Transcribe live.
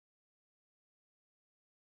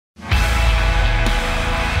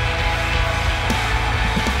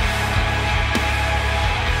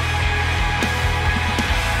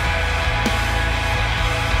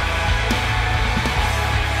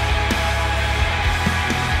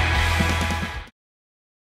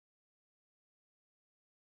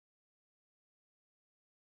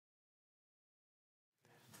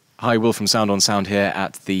Hi, Will from Sound on Sound here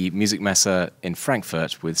at the Music Messe in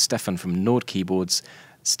Frankfurt with Stefan from Nord Keyboards.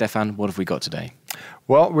 Stefan, what have we got today?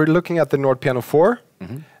 Well, we're looking at the Nord Piano 4,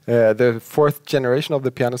 the fourth generation of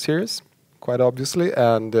the piano series, quite obviously,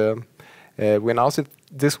 and we announced it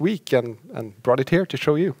this week and brought it here to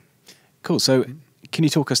show you. Cool. So, can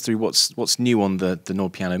you talk us through what's new on the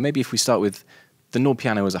Nord Piano? Maybe if we start with the Nord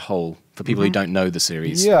Piano as a whole, for people who don't know the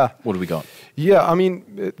series. Yeah. What have we got? Yeah, I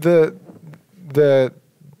mean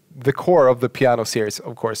the core of the piano series,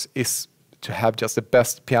 of course, is to have just the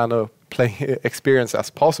best piano playing experience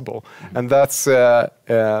as possible, and that's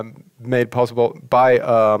made possible by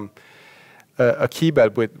a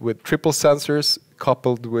keyboard with triple sensors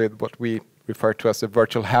coupled with what we refer to as the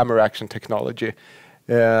virtual hammer action technology,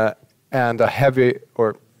 and a heavy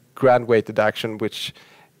or grand weighted action, which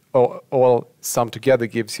all summed together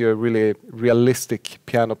gives you a really realistic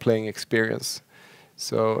piano playing experience.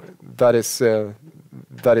 So that is the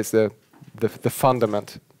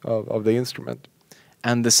fundament of the instrument.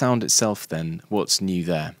 And the sound itself, then, what's new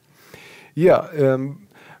there? Yeah,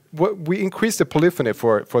 we increased the polyphony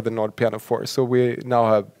for the Nord Piano 4, so we now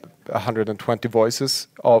have 120 voices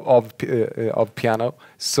of piano.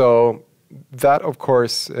 So that, of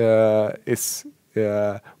course, is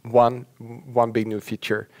one big new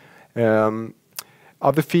feature.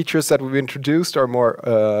 Other features that we've introduced are more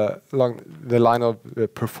along the line of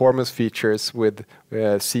performance features with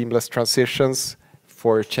seamless transitions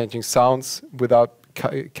for changing sounds without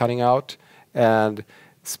cutting out, and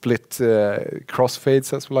split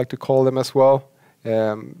crossfades, as we like to call them as well.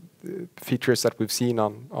 Features that we've seen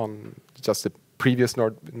on just the previous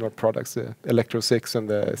Nord products, the Electro 6 and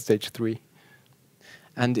the Stage 3.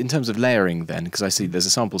 And in terms of layering, then, because I see there's a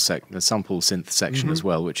sample synth section as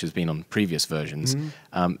well, which has been on previous versions.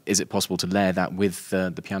 Is it possible to layer that with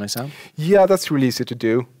the piano sound? Yeah, that's really easy to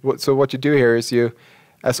do. So what you do here is you,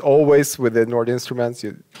 as always with the Nord instruments,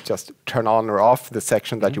 you just turn on or off the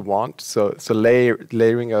section that you want. So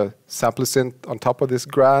layering a sample synth on top of this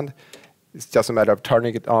grand, it's just a matter of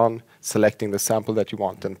turning it on, selecting the sample that you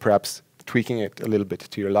want, and perhaps tweaking it a little bit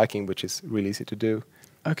to your liking, which is really easy to do.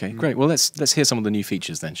 Okay, great. Well, let's hear some of the new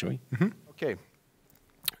features then, shall we? Okay.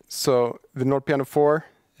 So the Nord Piano 4,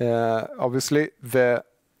 obviously the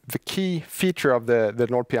key feature of the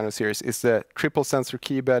Nord Piano series is the triple sensor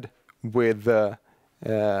keyboard with the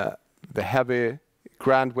heavy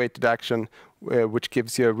grand weighted action, which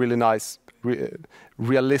gives you a really nice,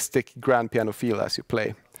 realistic grand piano feel as you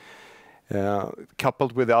play.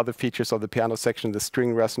 Coupled with the other features of the piano section, the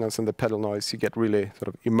string resonance and the pedal noise, you get really sort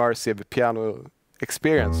of immersive piano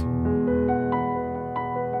experience.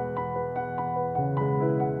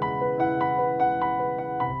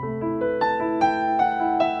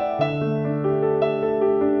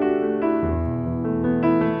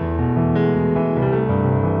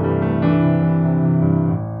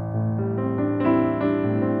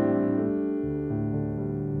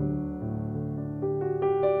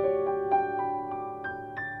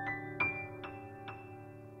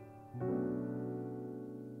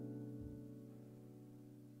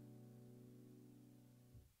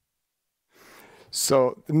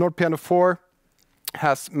 So the Nord Piano 4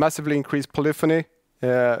 has massively increased polyphony,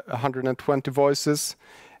 120 voices,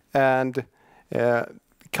 and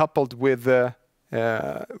coupled with the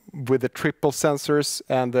triple sensors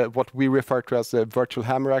and what we refer to as the virtual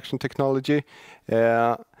hammer action technology,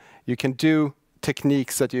 you can do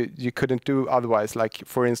techniques that you couldn't do otherwise, like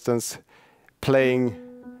for instance playing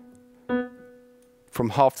from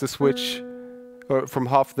half the switch or from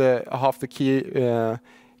half the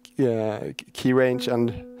key range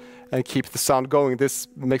and keep the sound going. This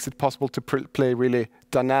makes it possible to play really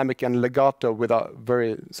dynamic and legato with a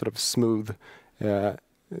very sort of smooth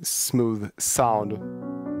sound.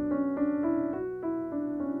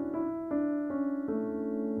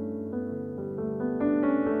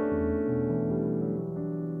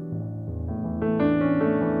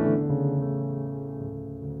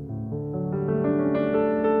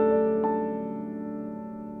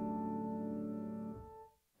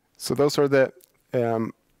 So those are the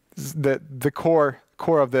core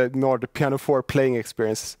of the Nord Piano 4 playing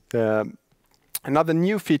experience. Another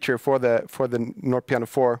new feature for the Nord Piano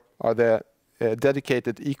 4 are the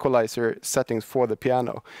dedicated equalizer settings for the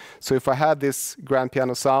piano. So if I had this grand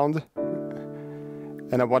piano sound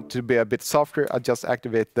and I want to be a bit softer, I just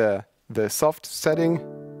activate the soft setting.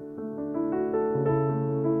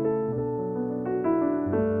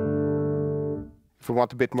 If I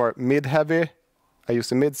want a bit more mid-heavy, I use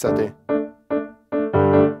the mid setting.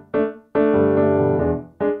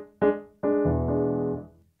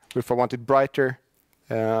 If I want it brighter,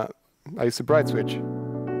 I use the bright switch.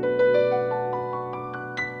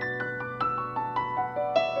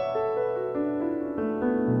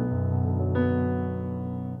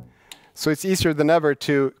 So it's easier than ever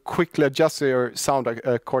to quickly adjust your sound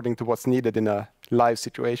according to what's needed in a live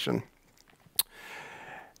situation.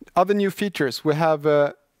 Other new features, we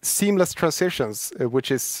have seamless transitions,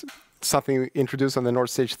 which is something we introduced on the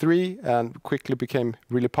Nord Stage 3 and quickly became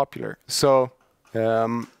really popular. So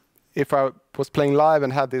if I was playing live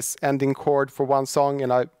and had this ending chord for one song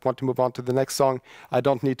and I want to move on to the next song, I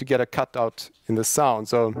don't need to get a cutout in the sound.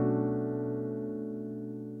 So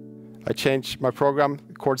I change my program,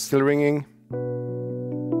 the chord's still ringing.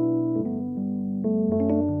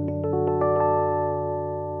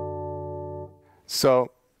 So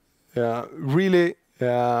really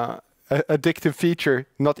addictive feature,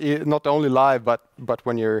 not only live, but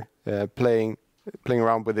when you're playing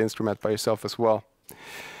around with the instrument by yourself as well.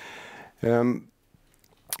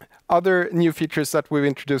 Other new features that we've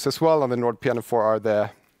introduced as well on the Nord Piano 4 are the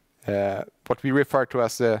what we refer to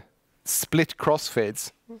as the split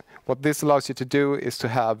crossfades. What this allows you to do is to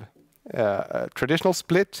have a traditional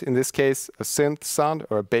split, in this case a synth sound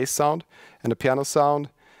or a bass sound and a piano sound,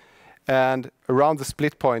 and around the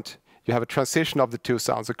split point you have a transition of the two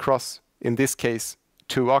sounds across, in this case,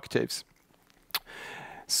 2 octaves.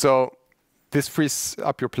 So this frees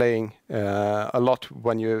up your playing a lot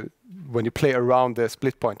when you play around the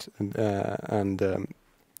split point, and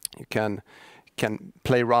you can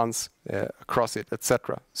play runs across it,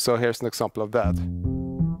 etc. So here's an example of that.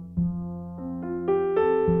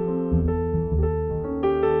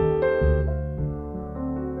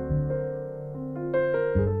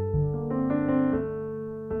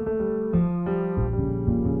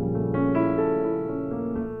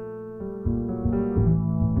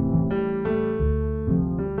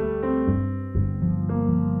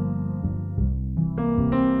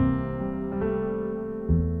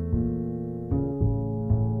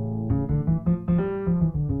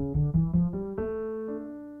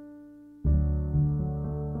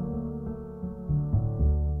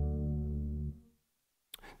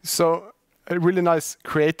 So a really nice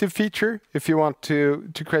creative feature if you want to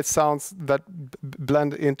create sounds that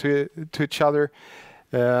blend into each other.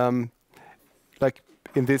 Like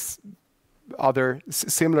in this other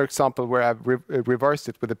similar example where I've reversed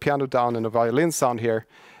it with a piano down and a violin sound here,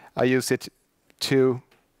 I use it to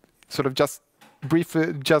sort of just briefly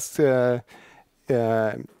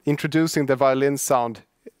introducing the violin sound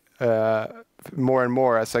more and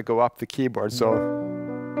more as I go up the keyboard. So.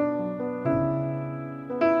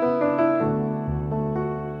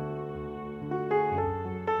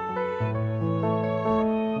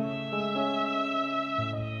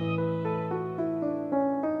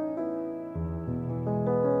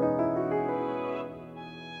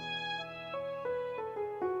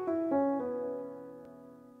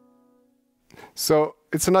 So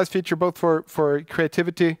it's a nice feature both for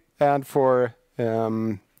creativity and for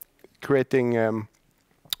creating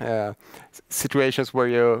situations where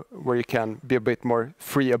you can be a bit more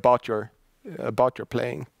free about your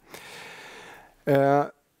playing.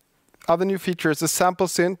 Other new features: the sample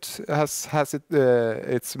synth has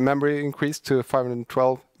its memory increased to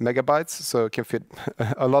 512 megabytes, so it can fit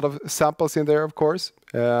a lot of samples in there, of course.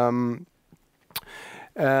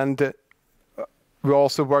 And we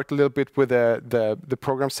also worked a little bit with the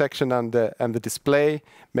program section and the display,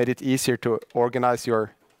 made it easier to organize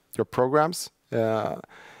your programs,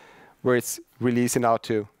 where it's really easy now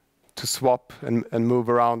to swap and move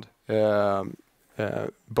around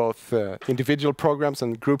both individual programs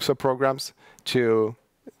and groups of programs to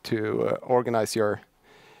organize your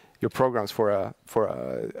programs for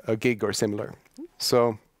a gig or similar.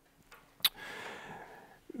 So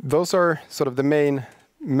those are sort of the main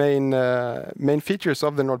features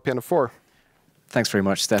of the Nord Piano 4. Thanks very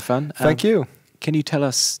much, Stefan. Thank you. Can you tell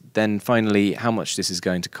us then finally how much this is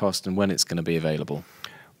going to cost and when it's going to be available?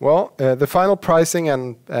 Well, the final pricing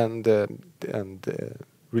and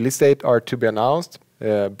release date are to be announced,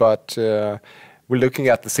 but we're looking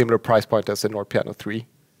at the similar price point as the Nord Piano 3.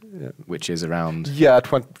 Which is around? Yeah,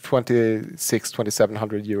 2,600,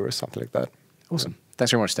 2,700 euros, something like that. Awesome.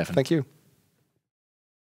 Thanks very much, Stefan. Thank you.